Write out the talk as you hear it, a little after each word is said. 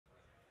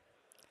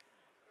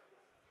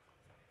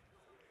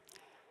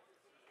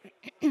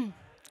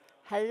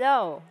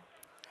Hello.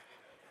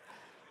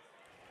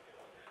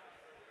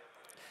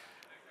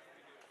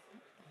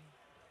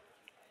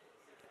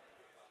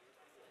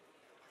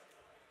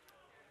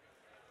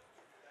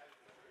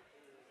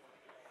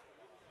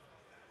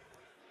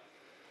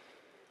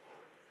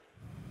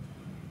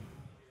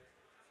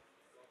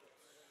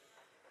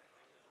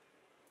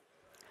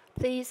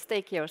 Please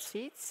take your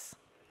seats.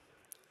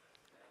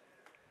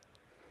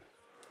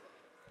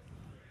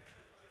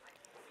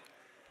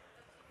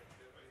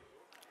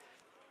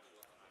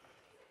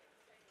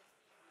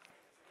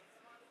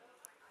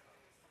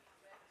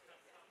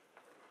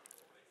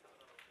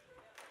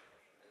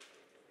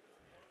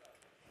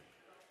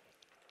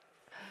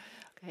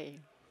 Okay.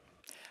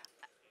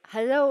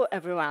 Hello,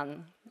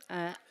 everyone.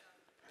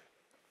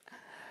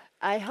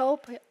 I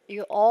hope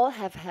you all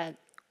have had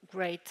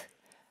great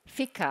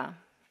fika,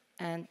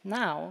 and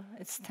now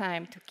it's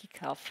time to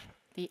kick off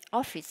the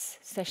office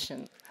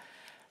session.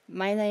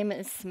 My name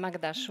is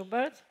Magda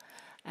Schubert.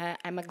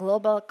 I'm a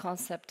global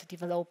concept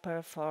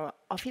developer for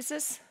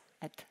offices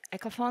at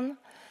Ecofon,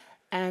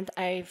 and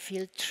I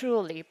feel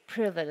truly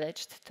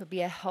privileged to be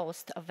a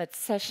host of that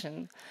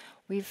session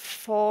with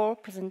 4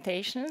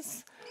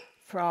 presentations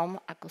from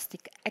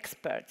acoustic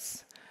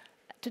experts.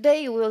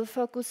 Today we will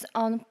focus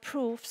on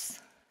proofs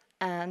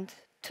and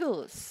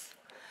tools,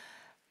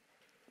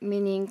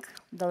 meaning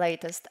the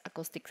latest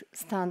acoustic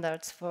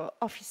standards for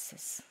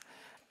offices.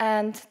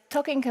 And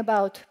talking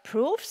about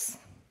proofs,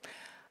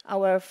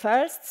 our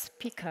first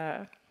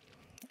speaker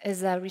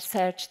is a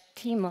research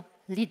team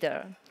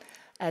leader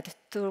at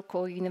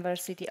Turku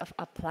University of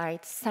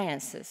Applied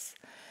Sciences.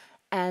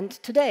 And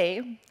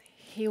today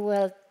he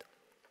will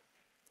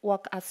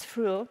walk us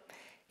through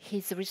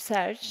his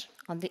research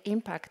on the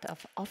impact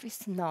of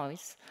office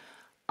noise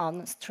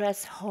on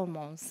stress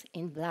hormones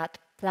in blood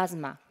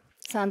plasma.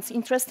 Sounds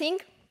interesting?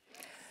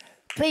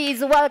 Please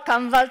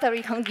welcome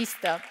Valtteri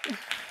Hongisto.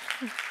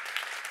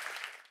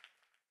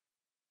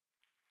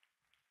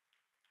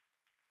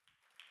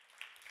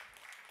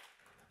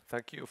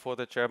 Thank you for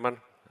the chairman.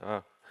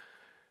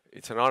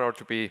 It's an honor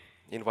to be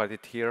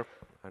invited here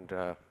and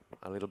a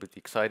little bit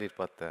excited,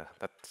 but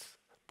that's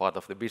part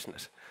of the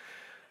business.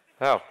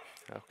 Oh,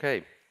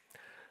 okay.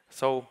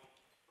 So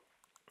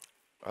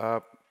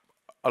a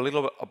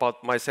little bit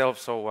about myself.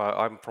 So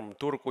I'm from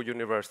Turku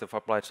University of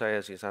Applied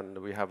Sciences, and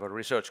we have a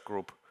research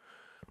group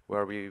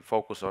where we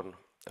focus on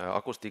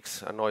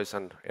acoustics and noise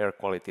and air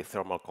quality,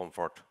 thermal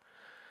comfort.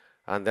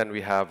 And then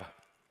we have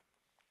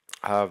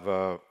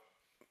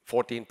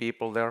 14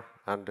 people there,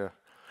 and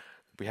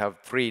we have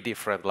 3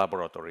 different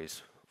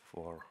laboratories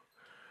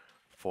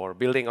for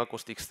building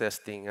acoustics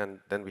testing,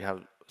 and then we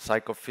have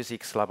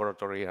psychophysics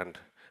laboratory and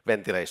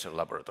ventilation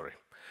laboratory.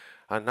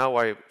 And now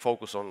I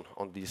focus on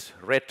these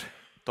red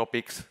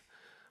topics.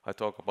 I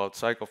talk about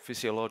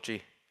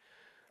psychophysiology,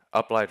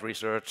 applied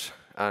research,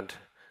 and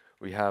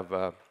we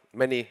have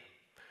many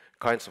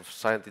kinds of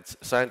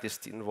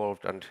scientists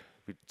involved, and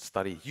we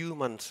study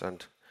humans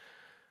and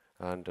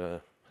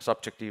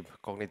subjective,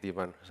 cognitive,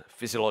 and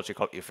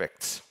physiological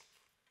effects.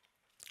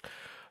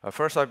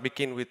 First, I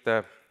begin with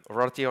the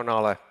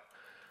rationale,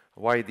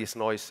 why this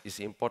noise is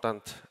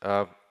important.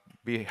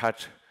 We had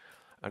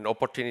an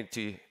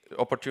opportunity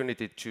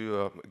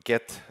to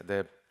get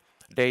the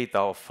data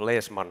of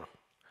Leesman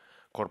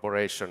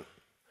Corporation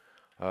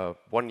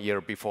 1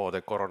 year before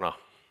the corona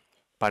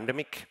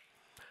pandemic,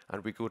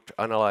 and we could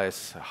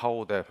analyze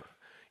how the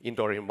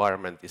indoor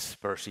environment is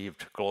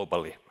perceived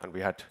globally. And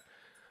we had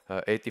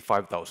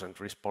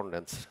 85,000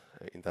 respondents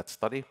in that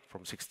study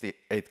from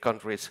 68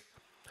 countries,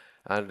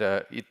 and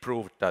it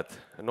proved that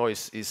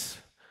noise is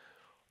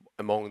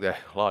among the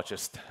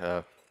largest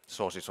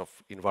sources of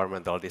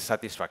environmental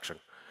dissatisfaction,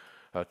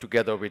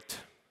 together with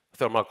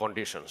thermal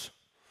conditions.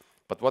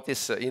 But what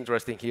is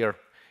interesting here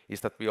is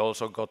that we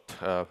also got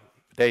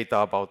data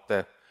about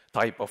the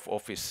type of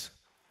office,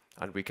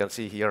 and we can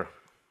see here,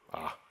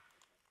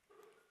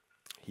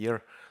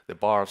 the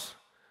bars.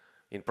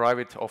 In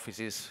private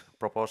offices,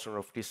 proportion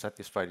of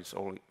dissatisfied is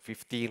only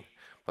 15,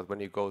 but when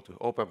you go to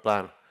open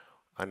plan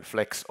and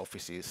flex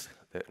offices,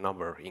 the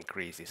number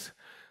increases.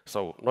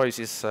 So noise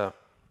is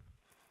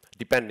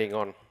depending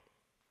on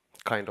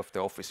kind of the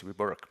office we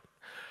work.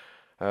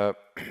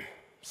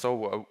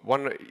 So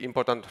one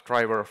important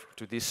driver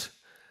to this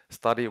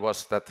study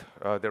was that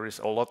there is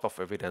a lot of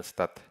evidence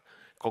that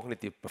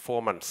cognitive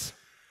performance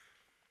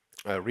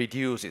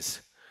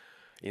reduces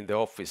in the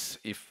office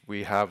if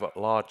we have a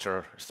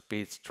larger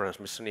speech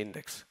transmission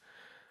index.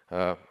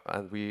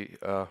 And we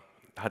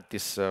had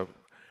this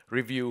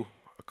review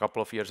a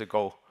couple of years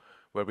ago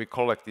where we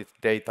collected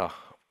data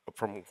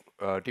from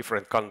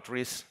different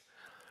countries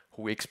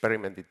who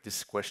experimented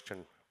this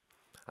question.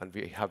 And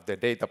we have the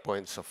data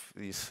points of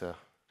these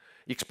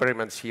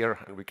experiments here,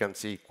 and we can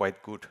see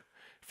quite good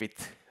fit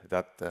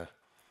that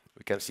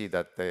we can see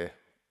that the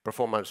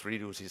performance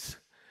reduces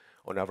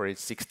on average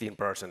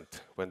 16%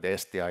 when the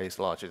STI is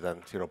larger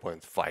than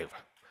 0.5.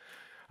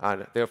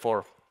 And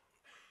therefore,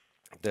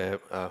 the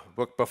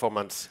work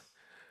performance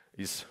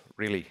is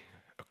really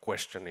a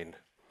question in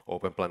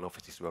open plan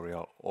offices where we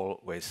are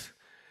always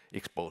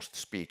exposed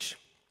speech.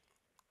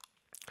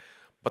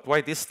 But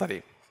why this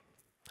study?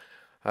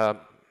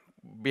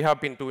 We have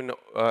been doing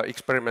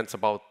experiments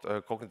about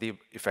cognitive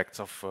effects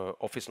of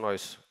office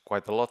noise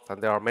quite a lot,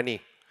 and there are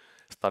many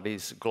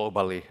studies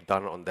globally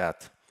done on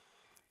that.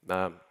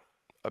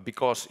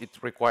 Because it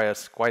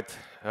requires quite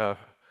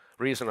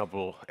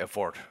reasonable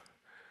effort,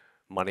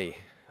 money.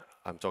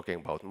 I'm talking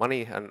about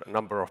money and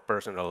number of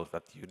personnel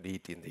that you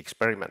need in the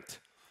experiment.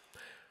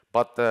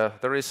 But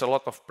there is a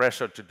lot of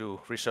pressure to do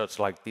research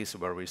like this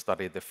where we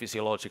study the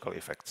physiological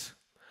effects.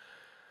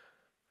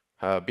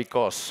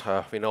 Because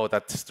we know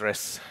that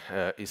stress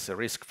is a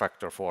risk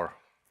factor for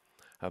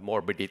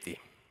morbidity.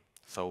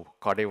 So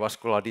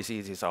cardiovascular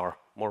diseases are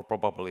more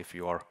probable if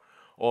you are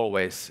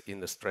always in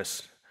the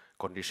stress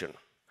condition.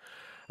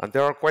 And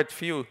there are quite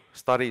few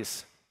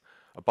studies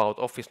about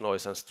office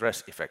noise and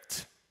stress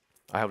effects.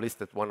 I have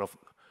listed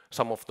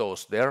some of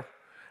those there,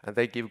 and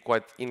they give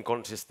quite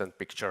inconsistent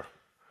picture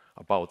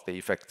about the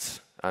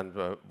effects. And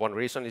one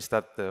reason is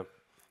that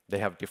they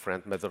have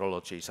different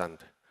methodologies and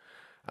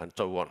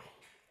so on.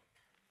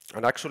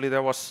 And actually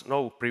there was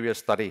no previous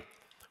study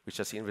which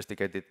has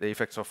investigated the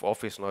effects of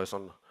office noise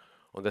on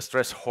the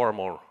stress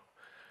hormone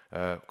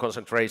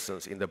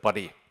concentrations in the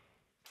body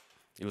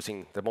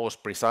using the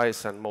most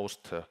precise and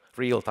most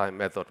real-time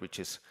method, which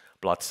is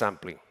blood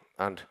sampling.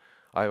 And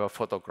I have a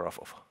photograph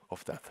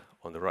of that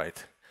on the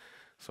right.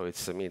 So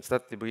it means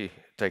that we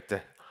take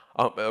the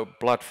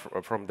blood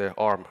from the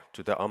arm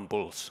to the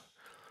ampoules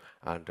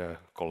and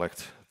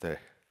collect the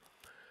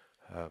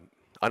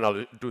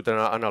do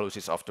the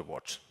analysis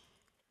afterwards.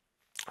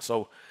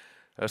 So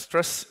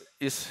stress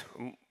is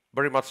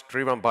very much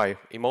driven by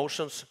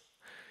emotions.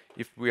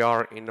 If we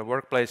are in a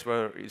workplace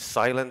where it's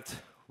silent,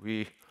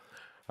 we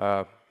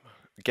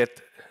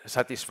get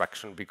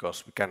satisfaction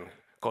because we can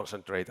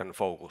concentrate and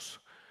focus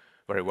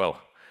very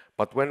well.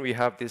 But when we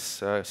have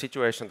this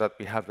situation that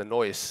we have the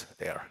noise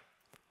there,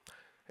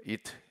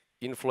 it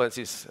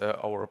influences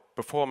our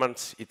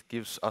performance, it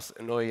gives us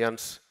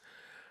annoyance,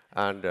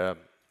 and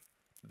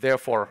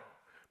therefore,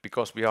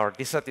 because we are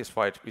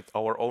dissatisfied with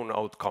our own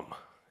outcome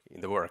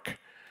in the work,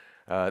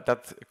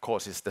 that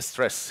causes the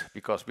stress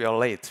because we are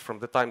late from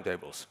the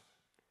timetables.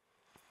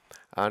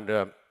 And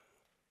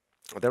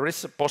there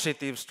is a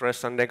positive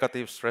stress and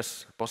negative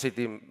stress.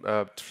 Positive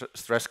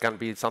stress can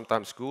be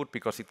sometimes good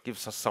because it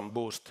gives us some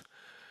boost.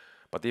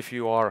 But if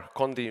you are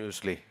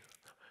continuously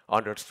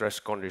under stress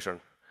condition,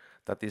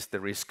 that is the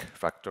risk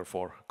factor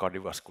for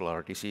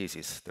cardiovascular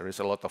diseases. There is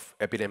a lot of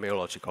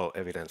epidemiological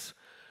evidence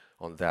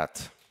on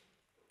that.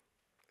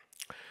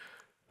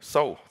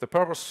 So the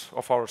purpose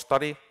of our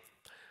study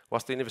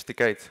was to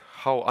investigate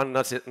how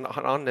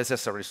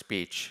unnecessary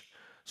speech,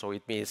 so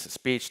it means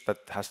speech that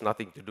has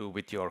nothing to do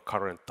with your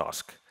current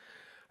task,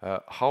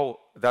 how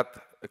that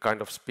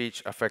kind of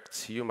speech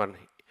affects human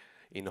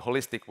in a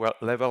holistic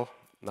level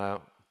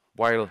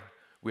while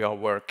we are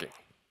working,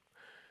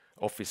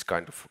 office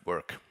kind of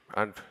work.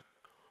 And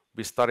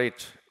we studied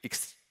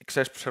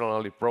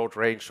exceptionally broad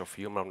range of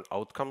human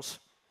outcomes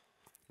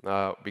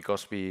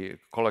because we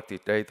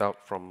collected data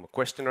from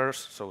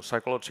questionnaires, so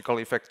psychological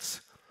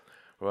effects,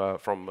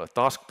 from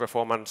task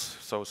performance,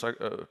 so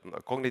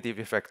cognitive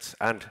effects,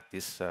 and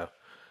this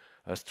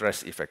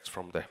stress effects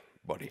from the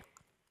body.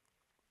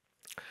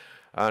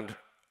 And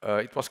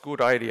it was a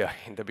good idea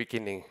in the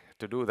beginning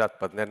to do that,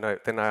 but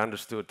then I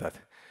understood that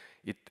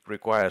it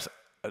requires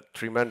a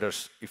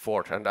tremendous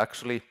effort. And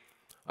actually,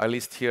 I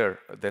list here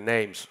the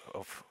names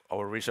of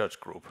our research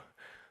group.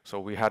 So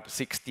we had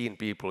 16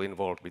 people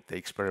involved with the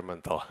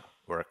experimental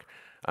work,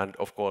 and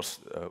of course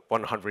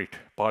 100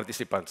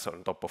 participants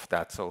on top of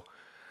that.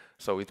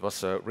 So it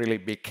was a really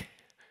big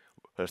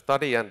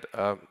study, and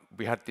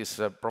we had this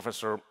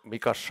Professor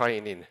Mika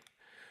Shainin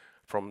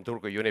from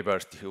Turku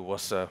University who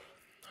was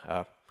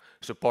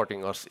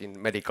supporting us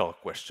in medical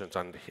questions,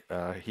 and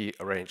he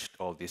arranged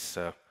all this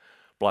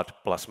blood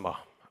plasma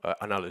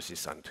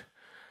analysis and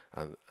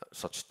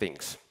such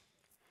things.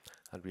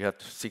 And we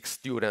had 6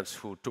 students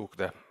who took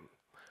the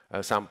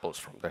samples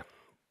from the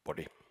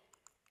body.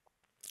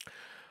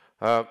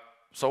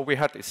 So we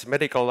had this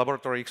medical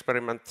laboratory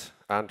experiment,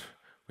 and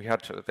we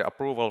had the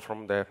approval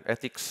from the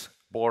ethics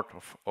board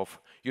of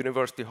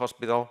university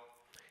hospital.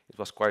 It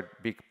was quite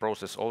a big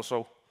process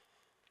also.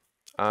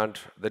 And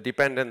the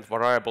dependent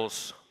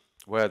variables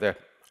were the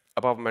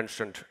above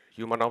mentioned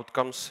human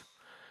outcomes,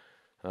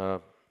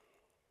 and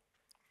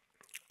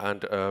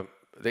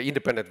the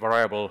independent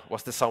variable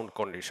was the sound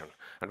condition.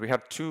 And we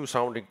had 2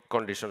 sounding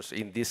conditions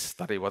in this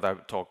study, what I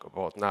talk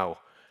about now.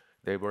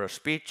 They were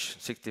speech,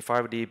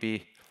 65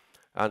 dB,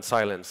 and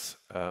silence,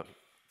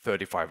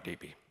 35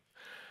 dB.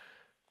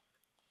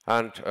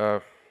 And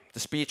the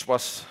speech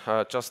was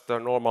just a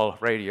normal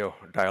radio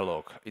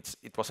dialogue.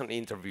 It wasn't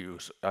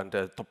interviews, and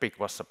the topic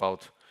was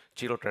about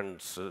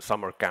children's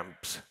summer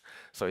camps.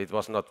 So it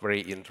was not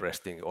very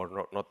interesting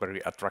or not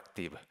very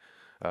attractive.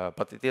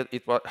 But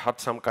it had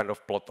some kind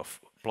of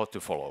plot to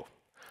follow.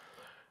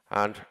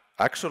 And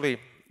actually,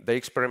 the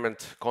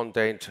experiment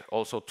contained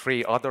also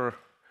 3 other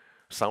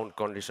sound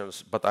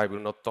conditions, but I will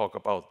not talk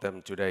about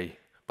them today.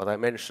 but I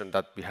mentioned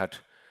that we had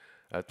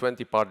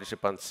 20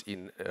 participants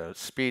in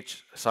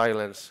speech,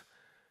 silence,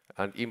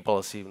 and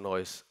impulsive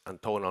noise,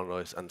 and tonal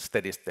noise, and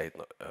steady state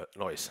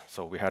noise.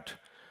 So we had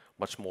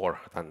much more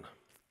than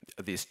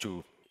these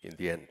two in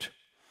the end.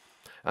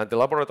 And the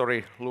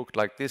laboratory looked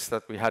like this,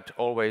 that we had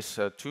always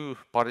 2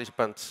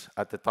 participants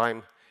at the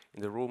time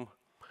in the room.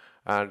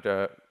 And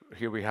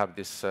here we have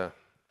this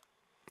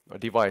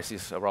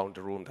devices around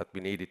the room that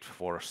we needed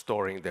for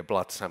storing the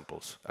blood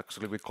samples.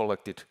 Actually, we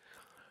collected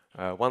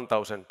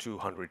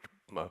 1,200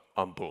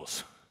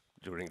 ampoules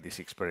during this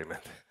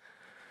experiment.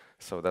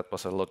 So that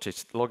was a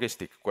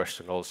logistic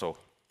question also.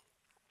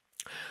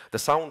 The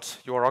sounds,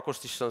 you are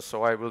acousticians,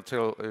 so I will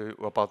tell you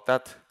about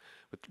that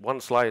with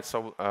one slide.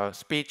 So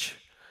speech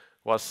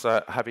was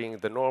having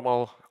the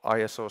normal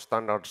ISO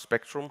standard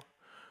spectrum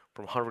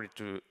from 100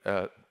 to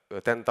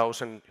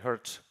 10,000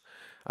 hertz.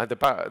 And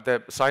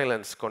the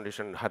silence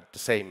condition had the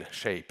same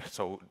shape,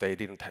 so they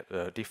didn't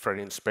differ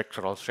in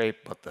spectral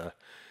shape,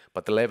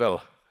 but the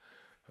level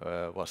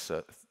was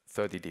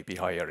 30 dB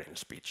higher in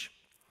speech.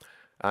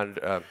 And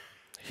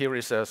here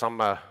is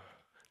some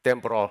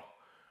temporal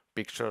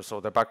picture. So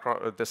the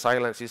background, the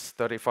silence is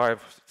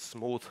 35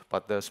 smooth,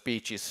 but the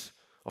speech is,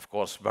 of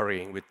course,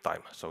 varying with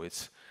time. So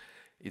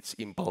it's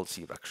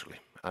impulsive actually,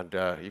 and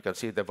you can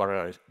see the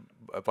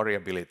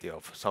variability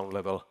of sound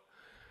level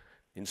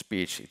in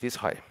speech. It is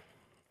high.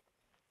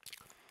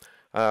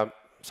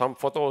 Some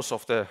photos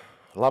of the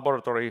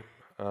laboratory.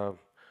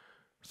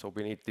 So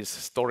we need this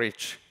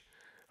storage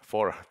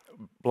for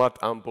blood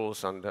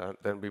ampoules, and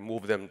then we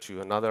move them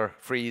to another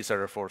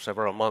freezer for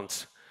several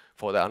months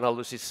for the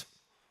analysis.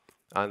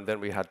 And then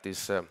we had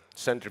these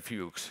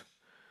centrifuges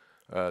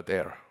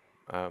there.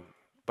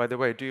 By the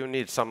way, do you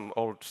need some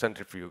old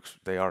centrifuges?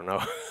 They are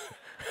now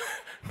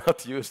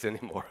not used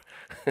anymore.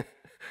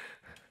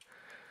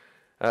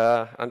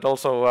 And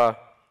also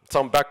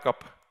some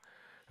backup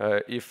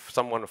if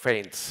someone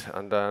faints.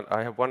 And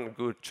I have one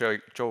good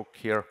joke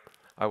here.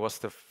 I was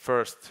the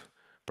first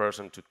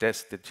person to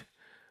test it,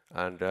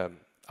 and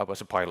I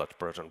was a pilot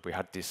person. We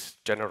had this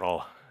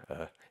general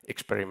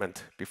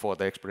experiment before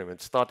the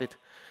experiment started,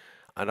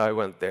 and I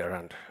went there,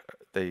 and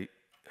they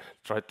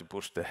tried to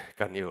push the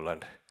cannula,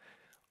 and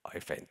I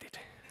fainted.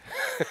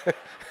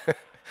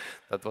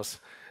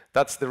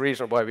 That's the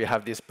reason why we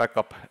have these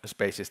backup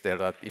spaces there,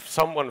 that if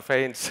someone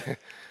faints,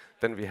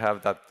 then we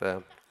have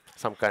that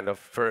some kind of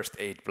first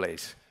aid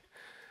place,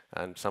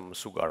 and some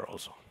sugar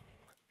also.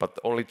 But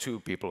only 2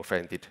 people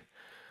fainted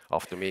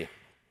after me.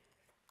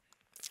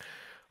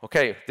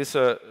 Okay, this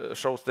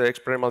shows the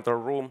experimental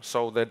room.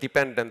 So the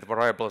dependent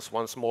variables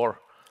once more,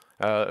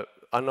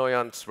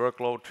 annoyance,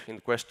 workload in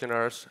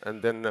questionnaires,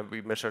 and then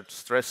we measured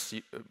stress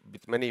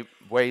with many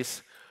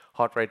ways,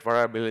 heart rate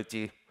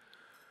variability,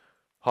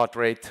 heart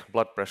rate,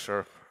 blood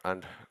pressure,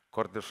 and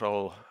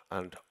cortisol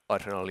and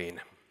adrenaline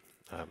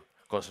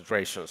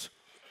concentrations.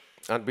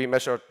 And we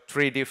measured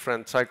 3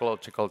 different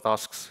psychological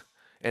tasks: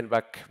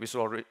 NVAC,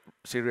 visual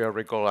serial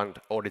recall, and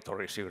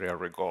auditory serial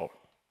recall.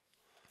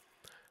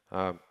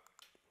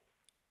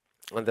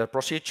 And the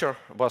procedure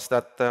was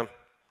that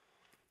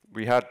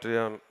we had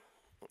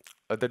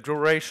the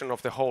duration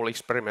of the whole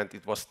experiment.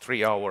 It was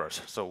 3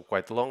 hours, so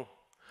quite long.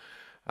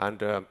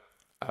 And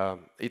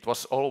it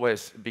was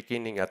always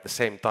beginning at the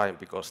same time,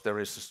 because there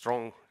is a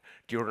strong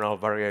diurnal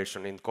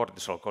variation in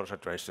cortisol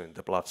concentration in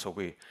the blood, so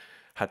we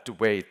had to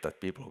wait that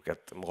people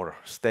get more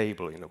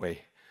stable in a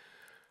way.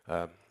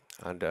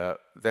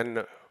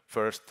 Then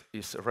first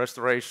is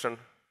restoration,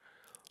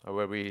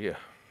 where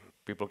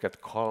people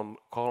get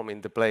calm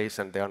in the place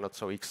and they are not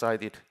so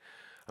excited,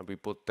 and we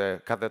put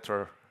the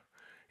catheter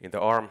in the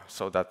arm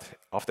so that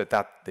after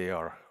that they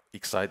are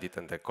excited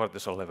and the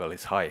cortisol level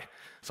is high.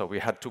 So we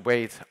had to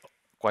wait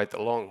quite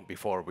long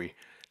before we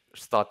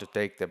start to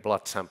take the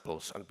blood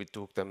samples, and we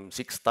took them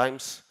 6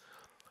 times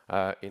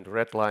in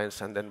red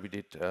lines, and then we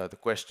did the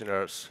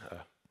questionnaires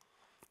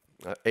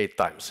 8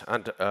 times.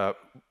 And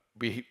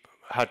we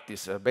had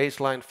this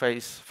baseline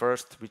phase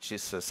first, which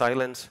is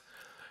silence,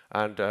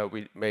 and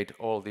we made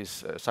all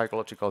these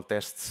psychological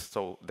tests,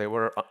 so they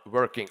were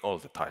working all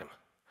the time.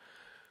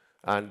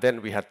 And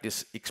then we had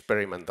this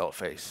experimental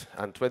phase,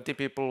 and 20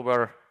 people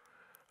were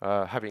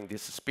having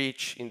this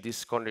speech in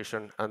this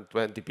condition, and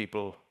 20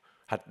 people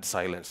had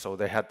silence, so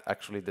they had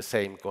actually the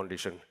same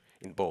condition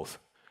in both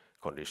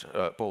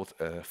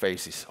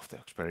phases of the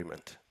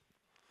experiment.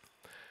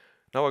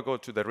 Now I go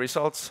to the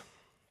results.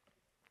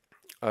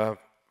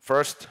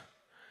 First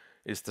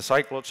is the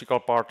psychological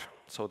part.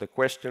 So the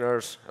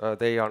questionnaires,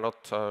 they are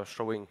not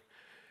showing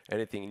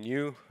anything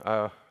new.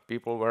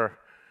 People were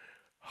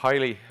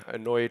highly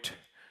annoyed.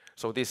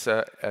 So this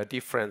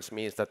difference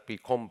means that we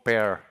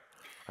compare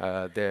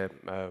the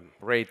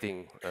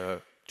rating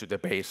to the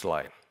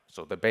baseline.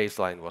 So the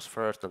baseline was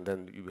first, and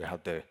then you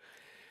have the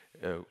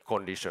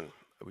condition,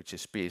 which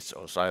is speech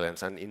or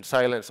silence. And in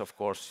silence, of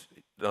course,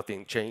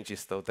 nothing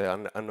changes, so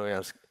the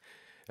annoyance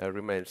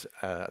remains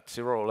at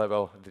 0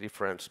 level, the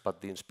difference,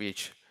 but in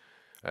speech,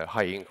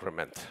 high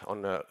increment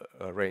on a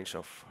range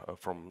of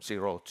from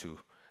 0 to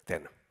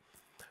 10.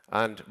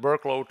 And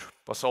workload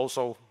was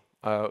also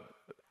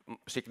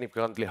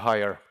significantly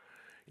higher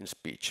in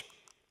speech.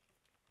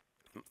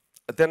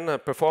 Then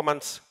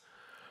performance.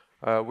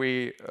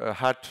 We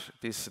had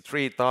these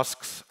 3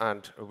 tasks,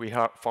 and we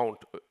have found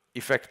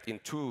effect in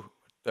 2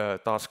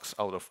 tasks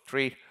out of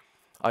 3.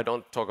 I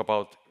don't talk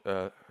about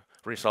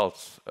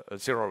results,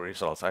 0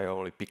 results. I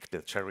only picked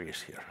the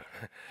cherries here.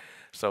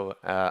 So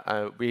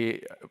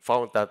we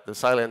found that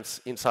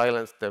in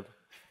silence, the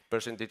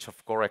percentage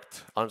of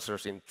correct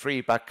answers in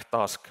 3 back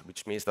task,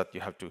 which means that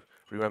you have to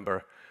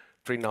remember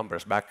 3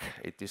 numbers back.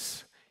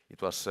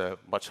 It was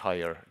much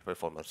higher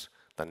performance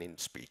than in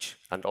speech,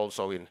 and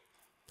also in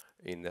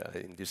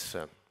this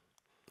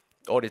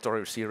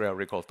auditory serial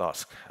recall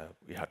task,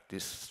 we had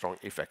this strong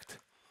effect.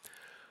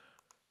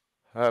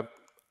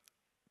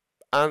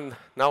 And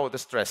now the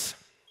stress.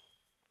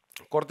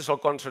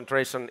 Cortisol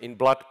concentration in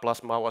blood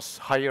plasma was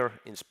higher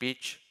in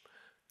speech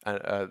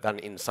than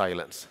in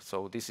silence.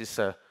 So this is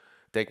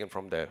taken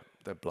from the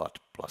blood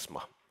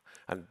plasma.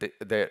 And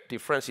the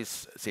difference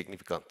is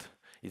significant.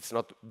 It's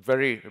not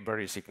very,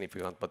 very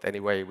significant, but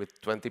anyway,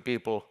 with 20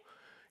 people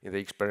in the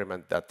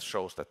experiment, that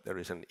shows that there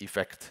is an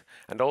effect.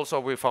 And also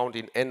we found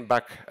in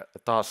NBAC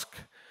task,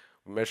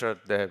 we measured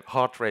the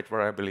heart rate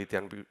variability,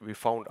 and we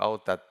found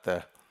out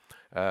that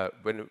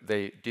when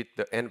they did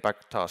the NBAC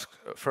task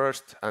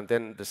first and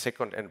then the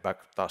second NBAC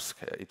task,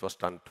 it was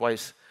done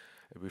twice,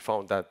 we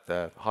found that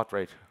the heart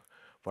rate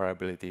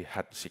variability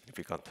had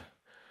significant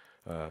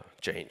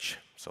change,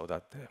 so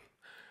that the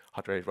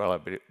heart rate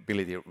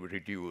variability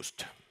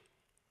reduced,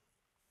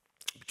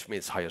 which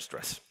means higher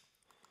stress.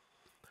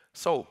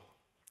 So,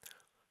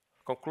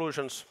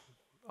 conclusions: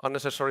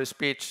 unnecessary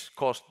speech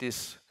caused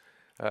these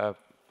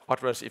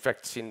adverse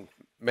effects in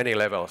many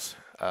levels,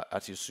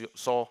 as you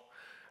saw,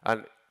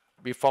 and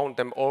we found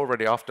them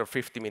already after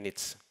 50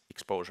 minutes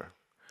exposure.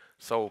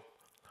 So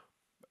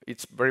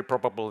it's very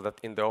probable that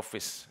in the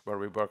office where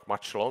we work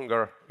much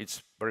longer,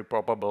 it's very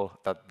probable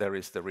that there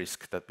is the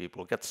risk that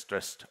people get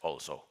stressed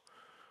also.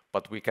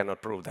 But we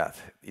cannot prove that.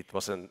 It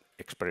was an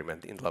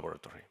experiment in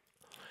laboratory.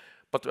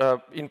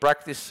 But in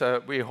practice,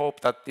 we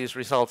hope that these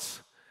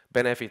results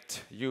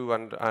benefit you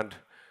and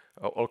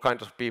all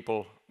kinds of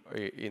people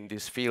in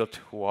this field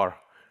who are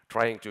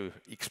trying to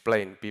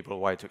explain people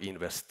why to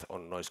invest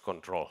on noise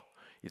control.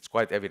 It's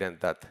quite evident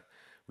that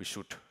we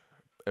should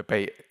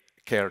pay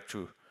care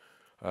to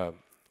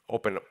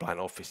open plan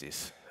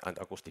offices and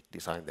acoustic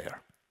design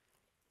there.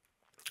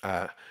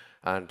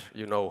 And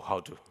you know how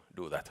to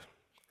do that.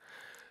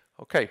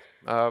 Okay,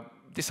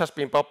 this has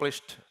been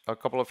published a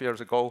couple of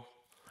years ago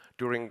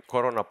during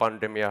Corona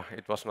pandemic.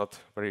 It was not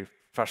very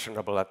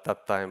fashionable at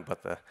that time,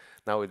 but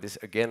now it is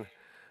again.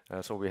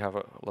 So we have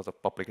a lot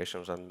of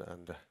publications,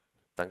 and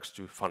thanks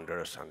to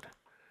funders, and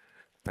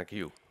thank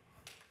you.